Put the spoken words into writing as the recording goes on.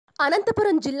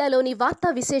అనంతపురం జిల్లాలోని వార్తా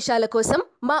విశేషాల కోసం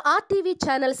మా ఆర్టీవీ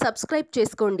ఛానల్ సబ్స్క్రైబ్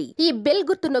చేసుకోండి. ఈ బెల్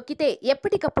గుర్తు నొక్కితే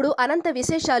ఎప్పటికప్పుడు అనంత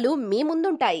విశేషాలు మీ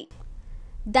ముందుంటాయి.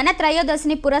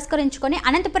 ధనత్రయోదశిని పురస్కరించుకొని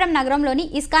అనంతపురం నగరంలోని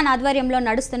ఇస్కాన్ ఆధ్వర్యంలో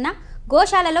నడుస్తున్న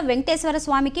గోశాలలో వెంకటేశ్వర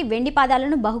స్వామికి వెండి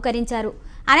పాదాలను బహుకరించారు.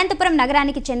 అనంతపురం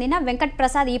నగరానికి చెందిన వెంకట్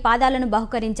ప్రసాద్ ఈ పాదాలను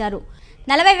బహుకరించారు.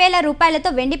 40,000 రూపాయలతో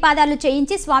వెండి పాదాలు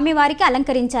చేయించి స్వామివారికి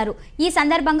అలంకరించారు. ఈ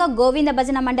సందర్భంగా గోవింద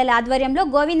భజన మండలి ఆధ్వర్యంలో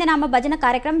గోవిందనామ భజన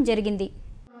కార్యక్రమం జరిగింది.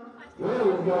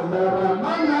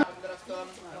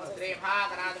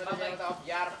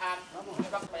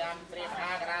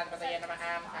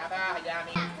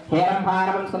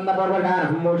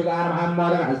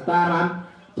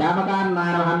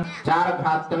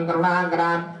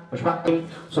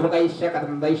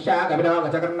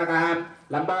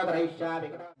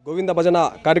 గోవింద భజన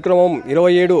కార్యక్రమం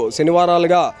 27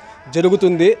 శనివారాలుగా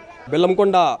జరుగుతుంది.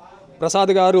 బెల్లంకొండ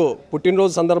ప్రసాద్ గారు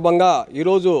పుట్టినరోజు సందర్భంగా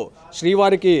ఈరోజు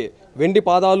శ్రీవారికి వెండి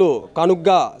పాదాలు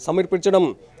కానుగ్గా సమర్పించడం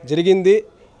జరిగింది.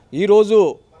 ఈరోజు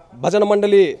భజన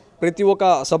మండలి ప్రతి ఒక్క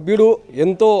సభ్యుడు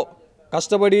ఎంతో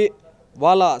కష్టపడి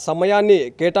వాళ్ళ సమయాన్ని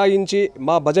కేటాయించి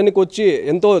మా భజనకు వచ్చి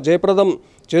ఎంతో జయప్రదం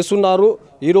చేస్తున్నారు.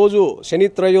 ఈరోజు శని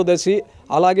త్రయోదశి,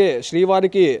 అలాగే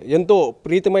శ్రీవారికి ఎంతో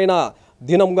ప్రీతిమైన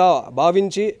దినంగా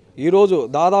భావించి ఈరోజు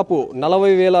దాదాపు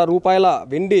 40,000 రూపాయల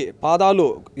వెండి పాదాలు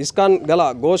ఇస్కాన్ గల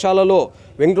గోశాలలో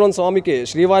వెంకటరమణ స్వామికి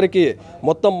శ్రీవారికి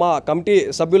మొత్తం మా కమిటీ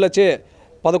సభ్యులచే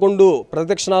 11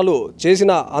 ప్రదక్షిణాలు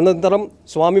చేసిన అనంతరం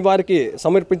స్వామివారికి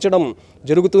సమర్పించడం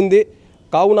జరుగుతుంది.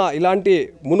 కావున ఇలాంటి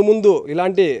మునుముందు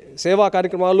ఇలాంటి సేవా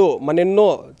కార్యక్రమాలు మరెన్నో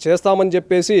చేస్తామని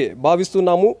చెప్పేసి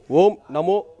భావిస్తున్నాము. ఓం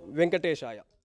నమో వెంకటేశాయ.